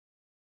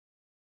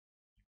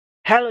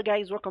Hello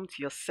guys, welcome to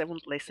your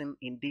 7th lesson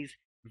in this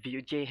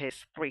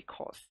VueJS 3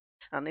 course.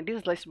 And in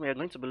this lesson we are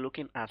going to be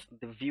looking at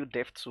the Vue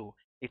DevTool,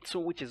 a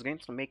tool which is going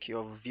to make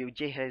your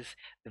VueJS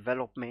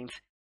development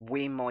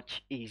way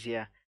much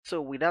easier. So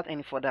without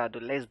any further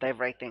ado, let's dive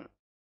right in.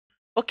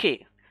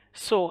 Okay,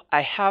 so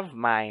I have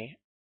my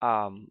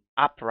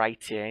app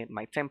right here,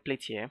 my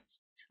template here,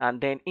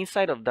 and then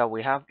inside of that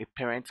we have a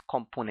parent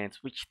component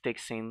which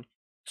takes in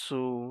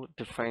two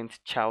different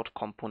child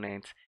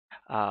components,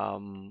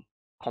 um,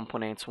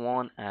 component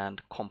 1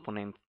 and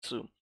component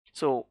 2.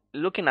 So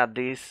looking at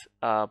this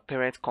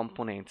parent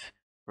component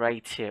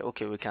right here,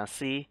 okay, we can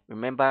see,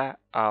 remember,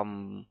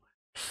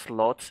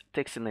 slot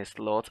takes in a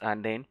slot,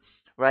 and then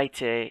right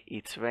here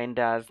it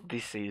renders,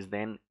 this is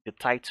then the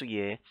title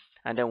here,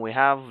 and then we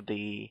have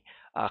the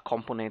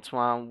component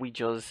 1 which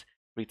just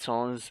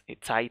returns a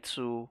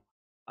title,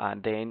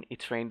 and then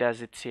it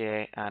renders it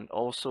here, and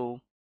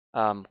also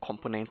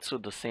component 2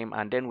 the same,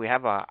 and then we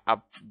have our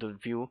app, the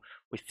view.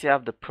 We still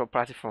have the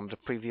property from the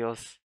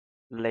previous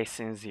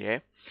lessons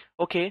here.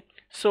 Okay,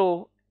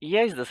 so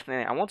here's the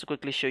thing. I want to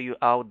quickly show you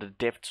how the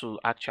dev tool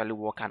actually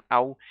work and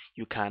how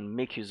you can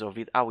make use of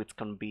it, how it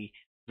can be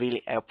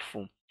really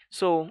helpful.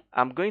 So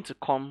I'm going to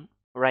come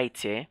right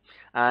here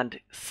and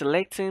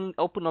selecting,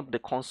 open up the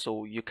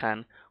console. You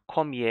can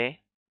come here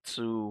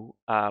to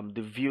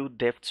the Vue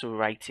DevTools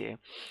right here,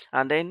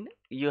 and then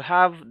you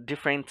have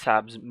different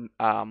tabs,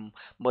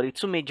 but the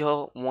two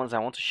major ones I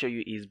want to show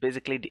you is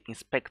basically the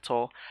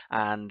inspector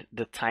and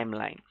the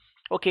timeline.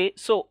 Okay,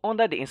 so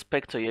under the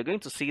inspector you're going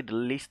to see the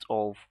list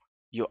of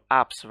your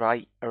apps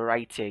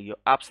right here, your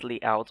apps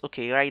layout.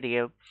 Okay, right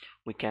here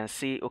we can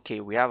see, okay,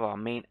 we have our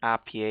main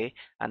app here,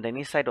 and then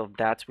inside of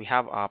that we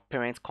have our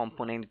parent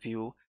component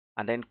view,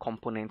 and then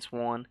component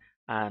 1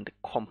 and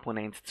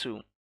component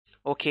 2.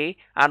 Okay,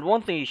 and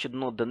one thing you should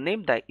know, the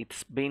name that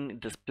it's being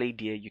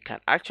displayed here, you can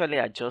actually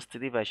adjust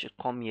it. If I should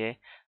come here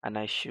and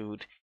I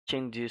should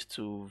change this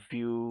to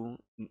view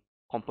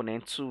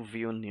component 2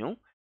 view new,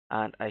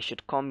 and I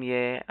should come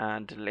here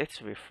and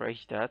let's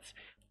refresh that,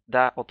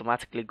 that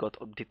automatically got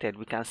updated.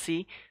 We can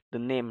see the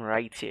name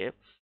right here.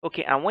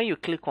 Okay, and when you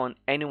click on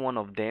any one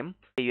of them,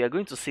 you are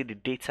going to see the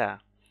data,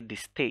 the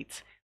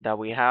state that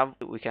we have.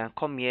 We can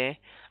come here,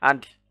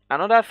 and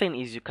another thing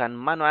is you can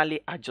manually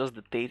adjust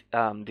the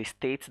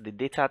state, the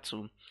data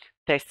to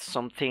test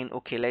something.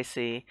 Okay, let's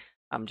say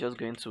I'm just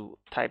going to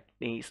type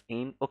this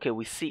in. Okay,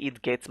 we see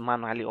it gets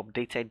manually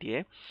updated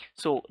here.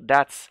 So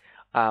that's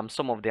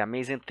some of the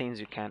amazing things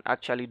you can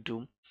actually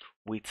do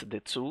with the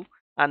tool.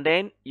 And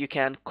then you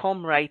can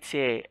come right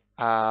here,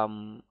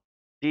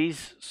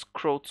 this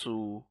scroll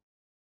to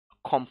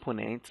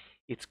component.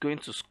 It's going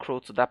to scroll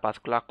to that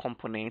particular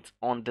component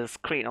on the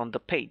screen, on the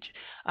page,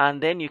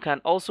 and then you can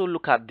also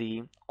look at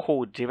the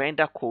code, the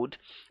render code.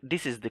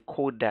 This is the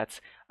code that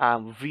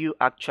Vue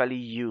actually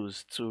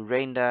used to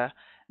render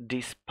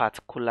this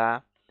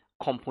particular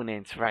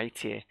component right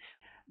here.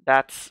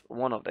 That's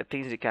one of the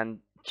things you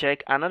can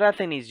check. Another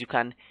thing is you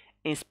can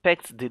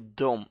inspect the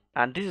DOM,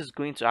 and this is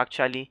going to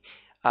actually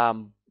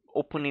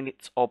opening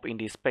it up in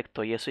the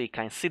inspector here, so you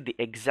can see the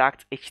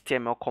exact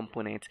HTML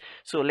component.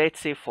 So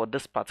let's say for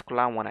this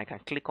particular one, I can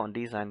click on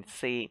this and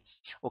say,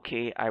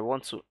 okay, I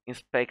want to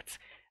inspect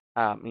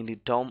in the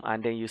DOM,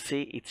 and then you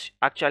see it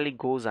actually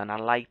goes and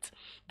highlights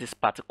this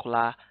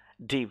particular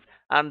div.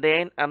 And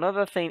then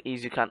another thing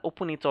is you can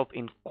open it up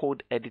in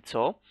code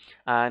editor,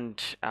 and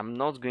I'm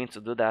not going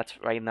to do that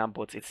right now,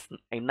 but it's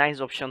a nice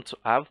option to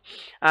have.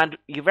 And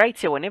right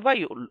here, whenever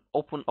you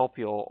open up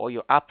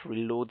your app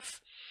reloads,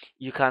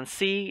 you can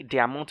see the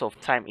amount of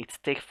time it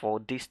takes for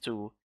this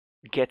to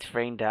get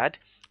rendered.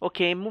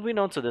 Okay, moving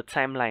on to the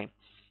timeline.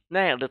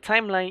 Now the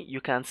timeline,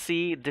 you can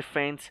see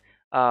different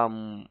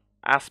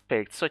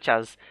aspects such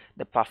as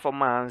the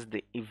performance,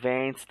 the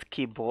events, the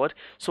keyboard.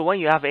 So when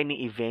you have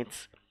any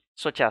events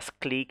such as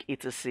click,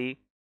 etc., you'll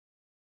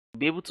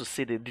be able to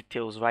see the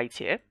details right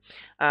here.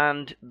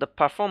 And the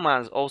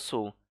performance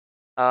also,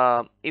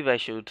 if I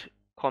should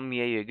come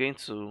here, you're going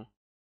to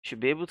should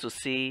be able to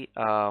see,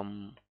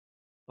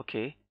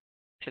 okay,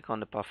 click on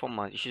the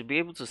performance. You should be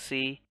able to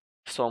see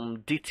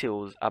some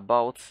details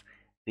about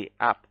the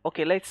app.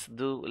 Okay,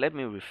 let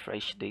me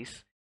refresh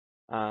this,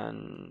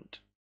 and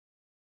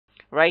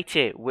right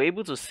here we're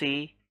able to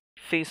see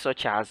things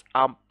such as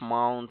app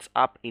mount,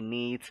 app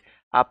init,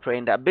 app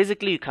render.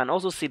 Basically you can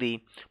also see the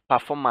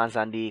performance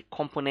and the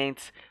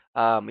components,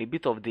 a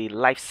bit of the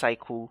life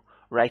cycle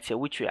right here,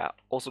 which we are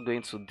also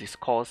going to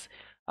discuss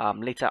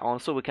later on.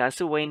 So we can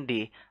see when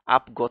the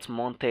app got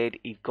mounted,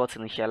 it got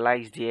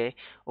initialized here.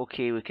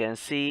 Okay, we can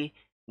see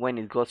when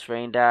it got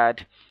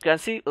rendered. You can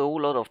see a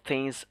whole lot of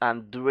things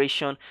and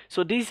duration.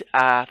 So these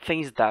are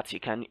things that you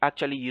can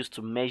actually use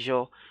to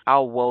measure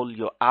how well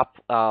your app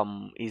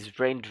is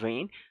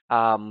rendering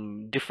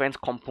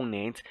different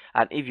components,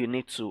 and if you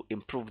need to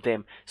improve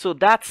them. So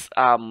that's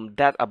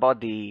that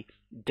about the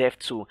dev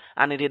tool.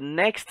 And in the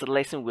next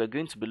lesson we're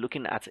going to be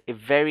looking at a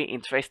very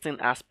interesting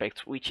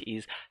aspect, which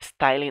is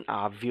styling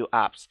our Vue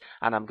apps,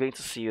 and I'm going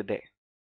to see you there.